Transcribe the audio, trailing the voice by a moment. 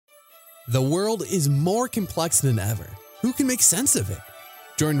The world is more complex than ever. Who can make sense of it?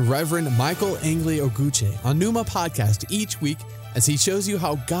 Join Reverend Michael Angley Oguche on Numa Podcast each week as he shows you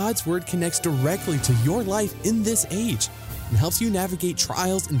how God's Word connects directly to your life in this age and helps you navigate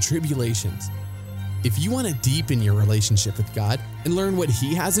trials and tribulations. If you want to deepen your relationship with God and learn what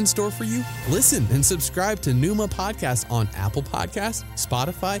He has in store for you, listen and subscribe to Numa Podcast on Apple Podcasts,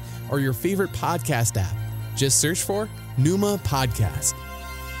 Spotify, or your favorite podcast app. Just search for Numa Podcast.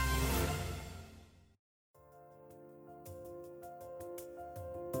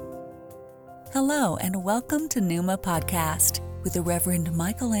 Hello and welcome to Numa Podcast with the Reverend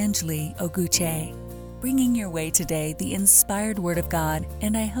Michael Angley Oguche, bringing your way today the inspired Word of God,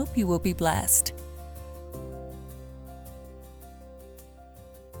 and I hope you will be blessed.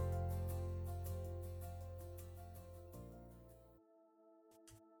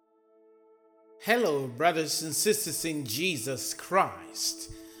 Hello, brothers and sisters in Jesus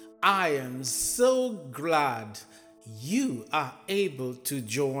Christ. I am so glad you are able to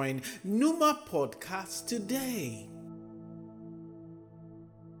join Numa Podcast today.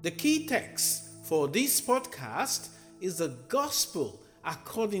 The key text for this podcast is the Gospel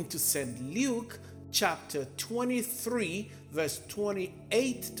according to St. Luke chapter 23, verse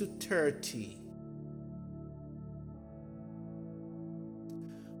 28 to 30.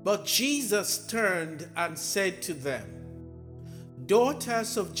 But Jesus turned and said to them,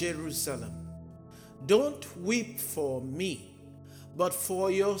 "Daughters of Jerusalem, don't weep for me, but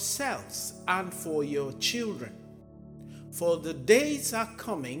for yourselves and for your children. For the days are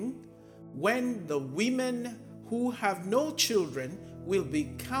coming when the women who have no children will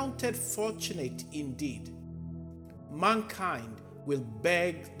be counted fortunate indeed. Mankind will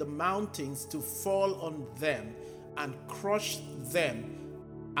beg the mountains to fall on them and crush them,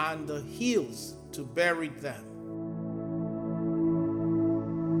 and the hills to bury them."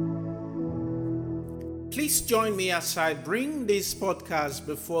 Please join me as I bring this podcast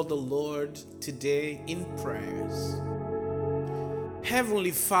before the Lord today in prayers.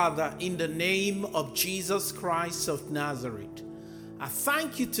 Heavenly Father, in the name of Jesus Christ of Nazareth, I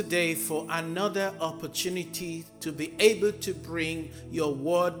thank you today for another opportunity to be able to bring your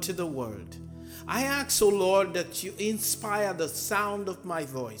word to the world. I ask, O Lord, that you inspire the sound of my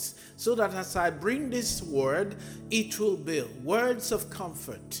voice so that as I bring this word, it will be words of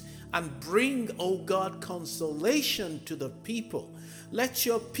comfort and bring, O God, consolation to the people. Let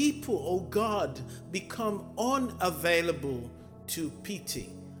your people, O God, become unavailable to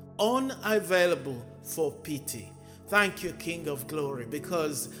pity, unavailable for pity. Thank you, King of Glory,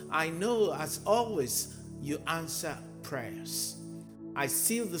 because I know, as always, you answer prayers. I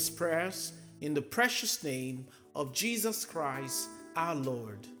seal these prayers in the precious name of Jesus Christ, our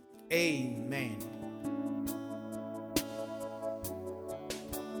Lord. Amen.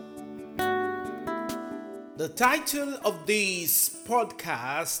 The title of this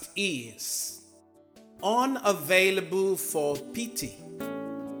podcast is Unavailable for Pity.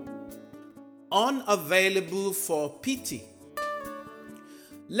 Unavailable for pity.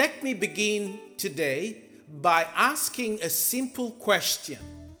 Let me begin today by asking a simple question.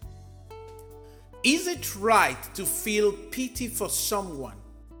 Is it right to feel pity for someone?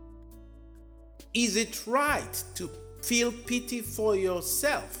 Is it right to feel pity for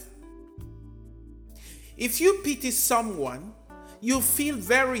yourself? If you pity someone, you feel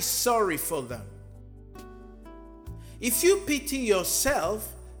very sorry for them. If you pity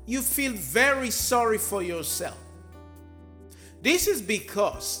yourself, you feel very sorry for yourself. This is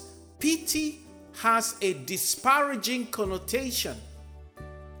because pity has a disparaging connotation.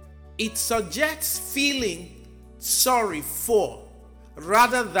 It suggests feeling sorry for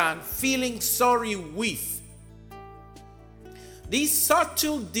rather than feeling sorry with. This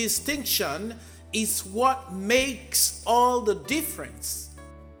subtle distinction is what makes all the difference.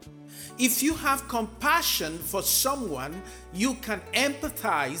 If you have compassion for someone, you can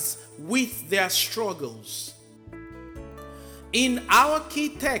empathize with their struggles. In our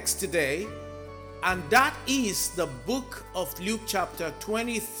key text today, and that is the book of Luke chapter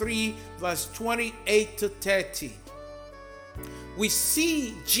 23, verse 28 to 30. We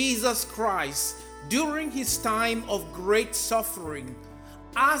see Jesus Christ during his time of great suffering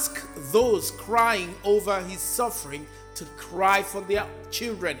ask those crying over his suffering to cry for their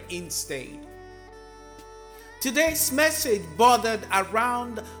children instead. Today's message bordered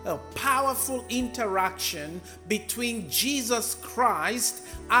around a powerful interaction between Jesus Christ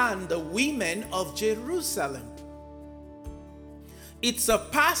and the women of Jerusalem. It's a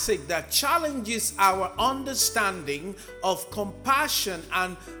passage that challenges our understanding of compassion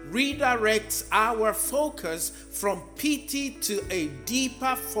and redirects our focus from pity to a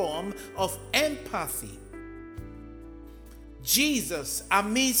deeper form of empathy. Jesus,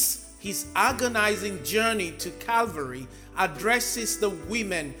 amidst his agonizing journey to Calvary, addresses the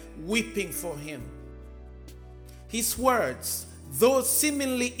women weeping for him. His words, though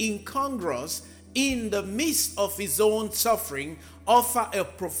seemingly incongruous in the midst of his own suffering, offer a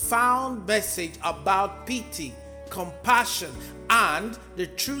profound message about pity, compassion, and the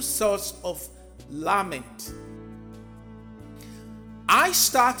true source of lament. I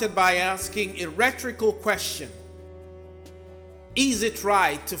started by asking a rhetorical question. Is it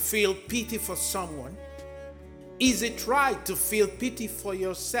right to feel pity for someone? Is it right to feel pity for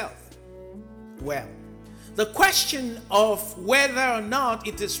yourself? Well, the question of whether or not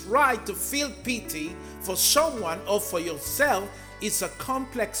it is right to feel pity for someone or for yourself is a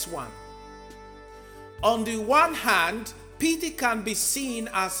complex one. On the one hand, pity can be seen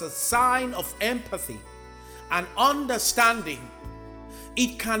as a sign of empathy and understanding.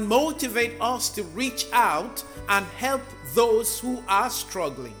 It can motivate us to reach out and help those who are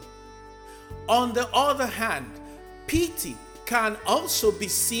struggling. On the other hand, pity can also be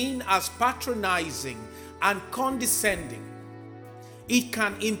seen as patronizing and condescending. It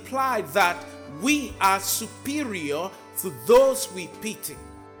can imply that we are superior to those we pity,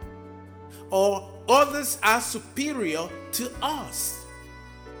 or others are superior to us,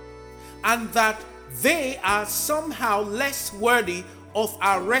 and that they are somehow less worthy of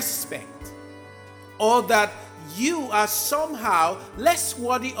our respect, or that you are somehow less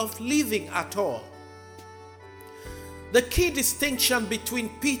worthy of living at all. The key distinction between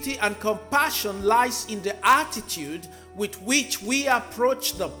pity and compassion lies in the attitude with which we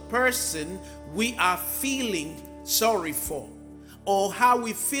approach the person we are feeling sorry for, or how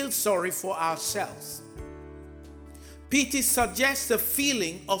we feel sorry for ourselves. Pity suggests a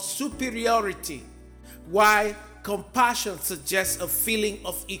feeling of superiority, while compassion suggests a feeling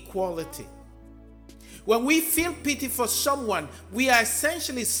of equality. When we feel pity for someone, we are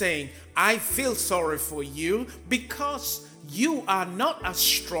essentially saying, I feel sorry for you because you are not as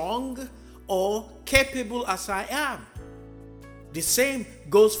strong or capable as I am. The same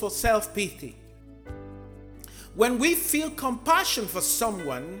goes for self-pity. When we feel compassion for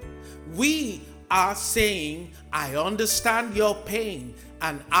someone, we are saying, I understand your pain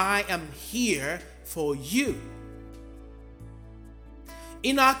and I am here for you.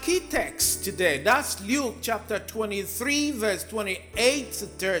 In our key text today, that's Luke chapter 23, verse 28 to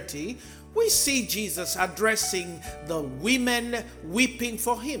 30, we see Jesus addressing the women weeping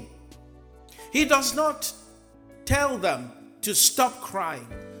for him. He does not tell them to stop crying,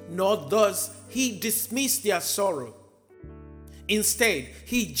 nor does he dismiss their sorrow. Instead,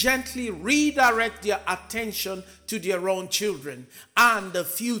 he gently redirects their attention to their own children and the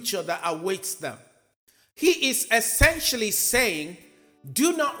future that awaits them. He is essentially saying,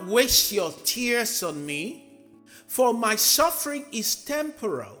 do not waste your tears on me, for my suffering is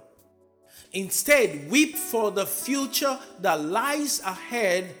temporal. Instead, weep for the future that lies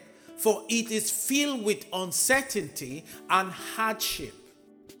ahead, for it is filled with uncertainty and hardship.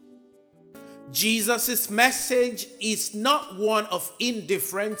 Jesus' message is not one of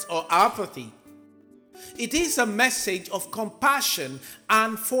indifference or apathy. It is a message of compassion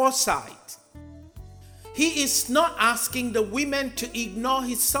and foresight. He is not asking the women to ignore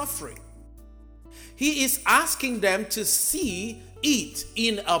his suffering. He is asking them to see it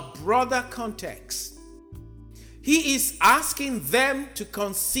in a broader context. He is asking them to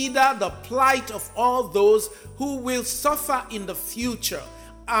consider the plight of all those who will suffer in the future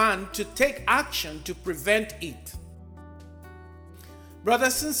and to take action to prevent it.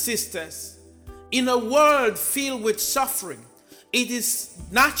 Brothers and sisters, in a world filled with suffering, it is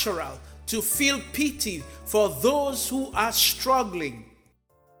natural to feel pity for those who are struggling.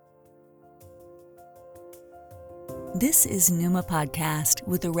 This is Numa Podcast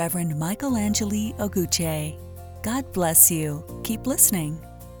with the Reverend Michelangelo Oguche. God bless you. Keep listening.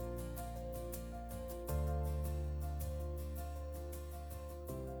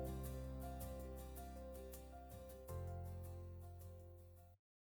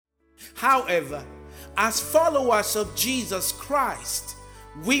 However, as followers of Jesus Christ,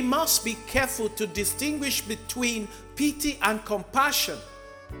 we must be careful to distinguish between pity and compassion.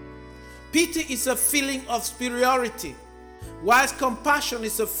 Pity is a feeling of superiority, whilst compassion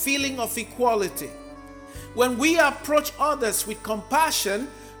is a feeling of equality. When we approach others with compassion,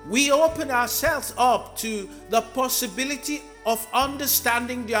 we open ourselves up to the possibility of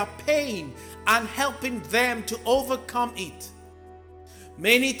understanding their pain and helping them to overcome it.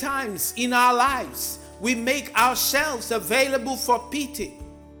 Many times in our lives, we make ourselves available for pity,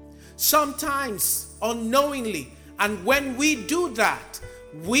 sometimes unknowingly. And when we do that,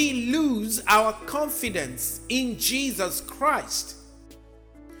 we lose our confidence in Jesus Christ.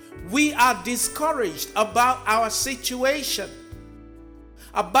 We are discouraged about our situation,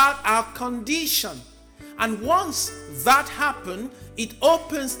 about our condition. And once that happens, it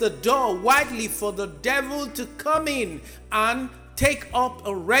opens the door widely for the devil to come in and take up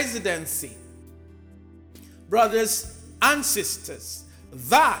a residency. Brothers and sisters,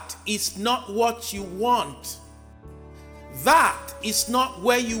 that is not what you want. That is not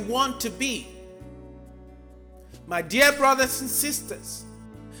where you want to be. My dear brothers and sisters,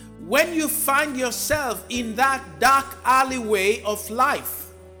 when you find yourself in that dark alleyway of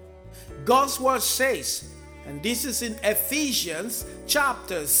life, God's word says, and this is in Ephesians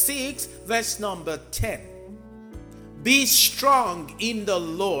chapter 6, verse number 10. Be strong in the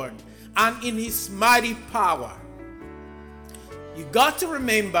Lord and in his mighty power. You got to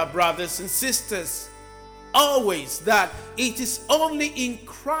remember, brothers and sisters, always that it is only in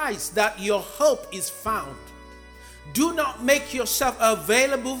Christ that your hope is found. Do not make yourself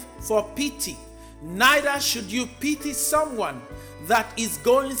available for pity. Neither should you pity someone that is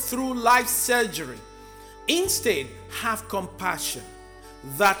going through life surgery. Instead, have compassion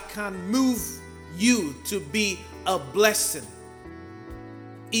that can move you to be a blessing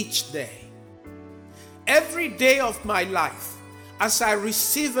each day. Every day of my life, as I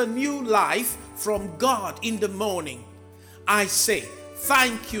receive a new life from God in the morning, I say,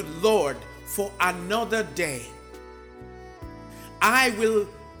 thank you, Lord, for another day. I will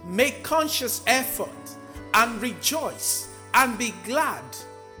make conscious effort and rejoice and be glad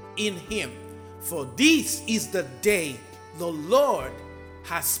in him. For this is the day the Lord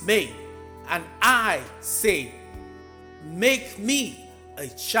has made. And I say, make me a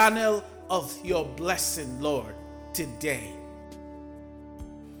channel of your blessing, Lord, today.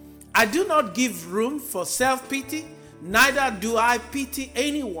 I do not give room for self-pity, neither do I pity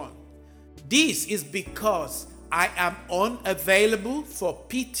anyone. This is because I am unavailable for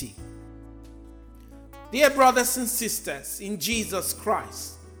pity. Dear brothers and sisters in Jesus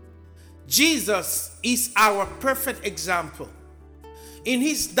Christ, Jesus is our perfect example. In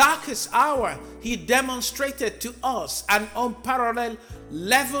his darkest hour, he demonstrated to us an unparalleled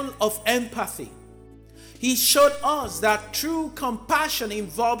level of empathy. He showed us that true compassion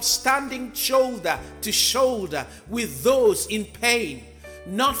involves standing shoulder to shoulder with those in pain,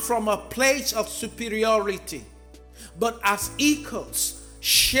 not from a place of superiority, but as equals,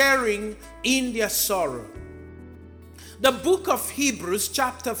 sharing in their sorrow. The book of Hebrews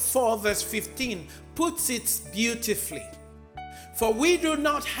chapter 4 verse 15 puts it beautifully. For we do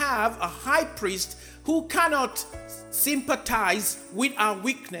not have a high priest who cannot sympathize with our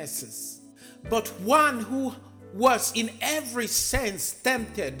weaknesses, but one who was in every sense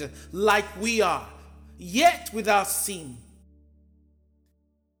tempted like we are, yet without sin.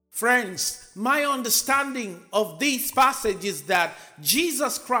 Friends, my understanding of this passage is that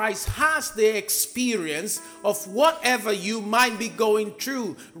Jesus Christ has the experience of whatever you might be going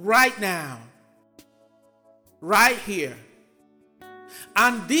through right now, right here.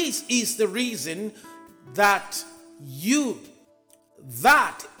 And this is the reason that you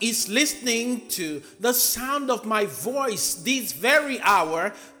that is listening to the sound of my voice this very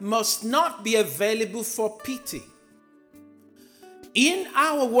hour must not be available for pity. In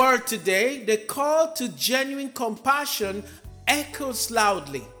our world today, the call to genuine compassion echoes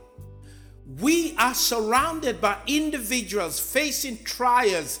loudly. We are surrounded by individuals facing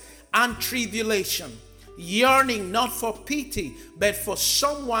trials and tribulation, yearning not for pity, but for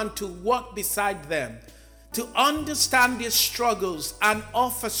someone to walk beside them, to understand their struggles and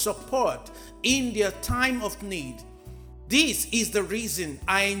offer support in their time of need. This is the reason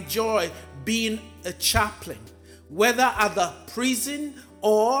I enjoy being a chaplain, whether at the prison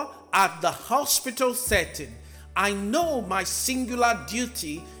or at the hospital setting. I know my singular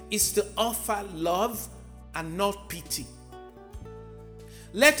duty is to offer love and not pity.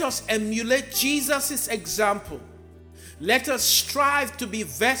 Let us emulate Jesus' example. Let us strive to be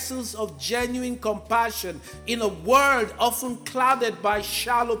vessels of genuine compassion in a world often clouded by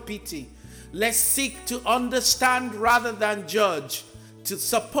shallow pity. Let's seek to understand rather than judge, to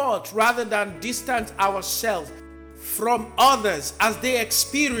support rather than distance ourselves from others as they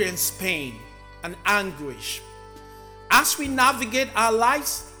experience pain and anguish. As we navigate our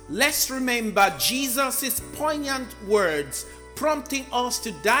lives, let's remember Jesus' poignant words prompting us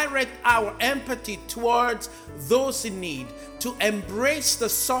to direct our empathy towards those in need, to embrace the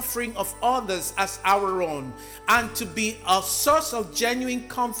suffering of others as our own, and to be a source of genuine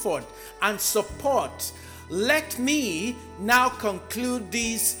comfort and support. Let me now conclude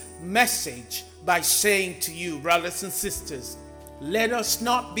this message by saying to you, brothers and sisters, let us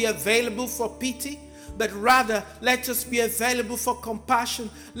not be available for pity, but rather let us be available for compassion.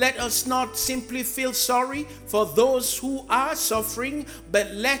 Let us not simply feel sorry for those who are suffering,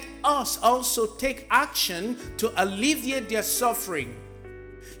 but let us also take action to alleviate their suffering.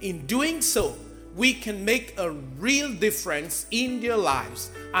 In doing so, we can make a real difference in their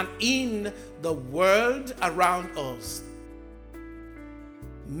lives and in the world around us.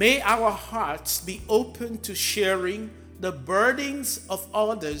 May our hearts be open to sharing the burdens of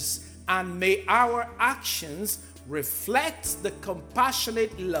others, and may our actions reflect the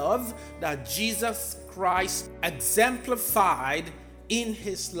compassionate love that Jesus Christ exemplified in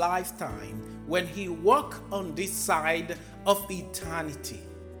his lifetime when he walked on this side of eternity.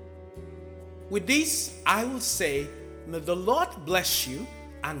 With this, I will say, may the Lord bless you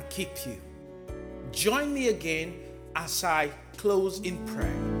and keep you. Join me again as I close in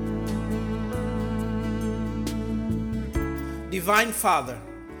prayer. Divine Father,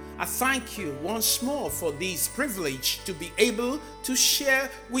 I thank you once more for this privilege to be able to share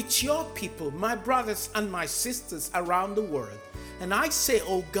with your people, my brothers and my sisters around the world. And I say,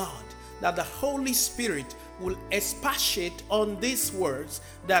 oh God, that the Holy Spirit will expatiate on these words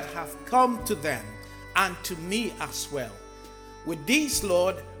that have come to them and to me as well. With this,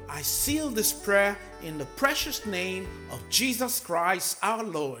 Lord, I seal this prayer in the precious name of Jesus Christ our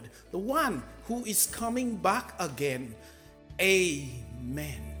Lord, the one who is coming back again.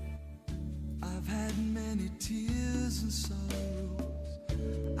 Amen. I've had many tears and sorrows.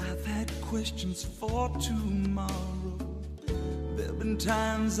 I've had questions for tomorrow. There've been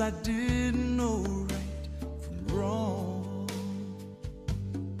times I didn't know right from wrong.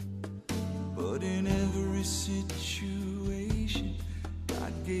 But in every situation,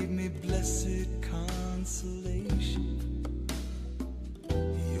 God gave me blessed consolation.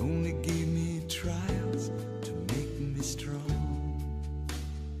 He only gave me trials to make me strong.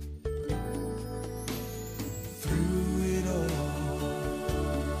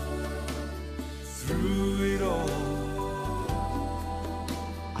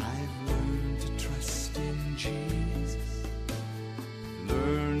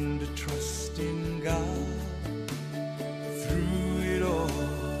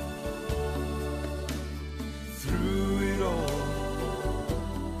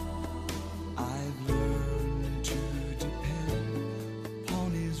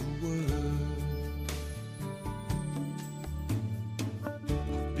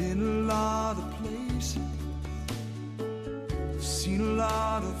 Seen a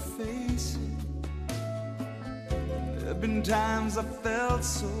lot of faces. There've been times I felt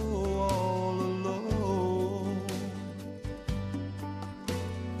so all alone.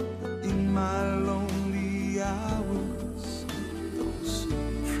 In my lonely hours, those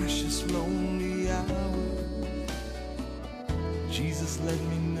precious lonely hours, Jesus let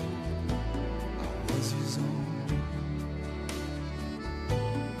me know I was his own.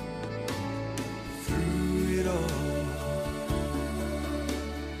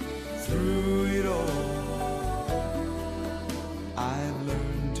 Through it all, I've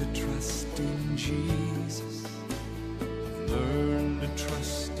learned to trust in Jesus. I've learned to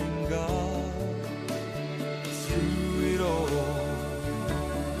trust in God. Through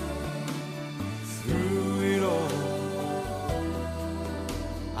it all,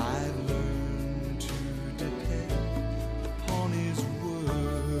 I've learned to depend upon his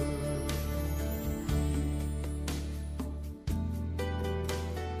word.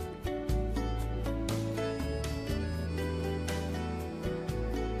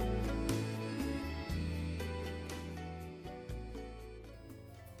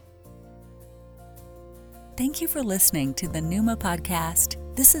 Thank you for listening to the Pneuma Podcast.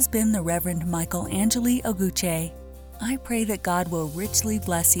 This has been the Reverend Michael Angeli Oguche. I pray that God will richly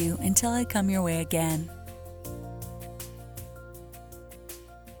bless you until I come your way again.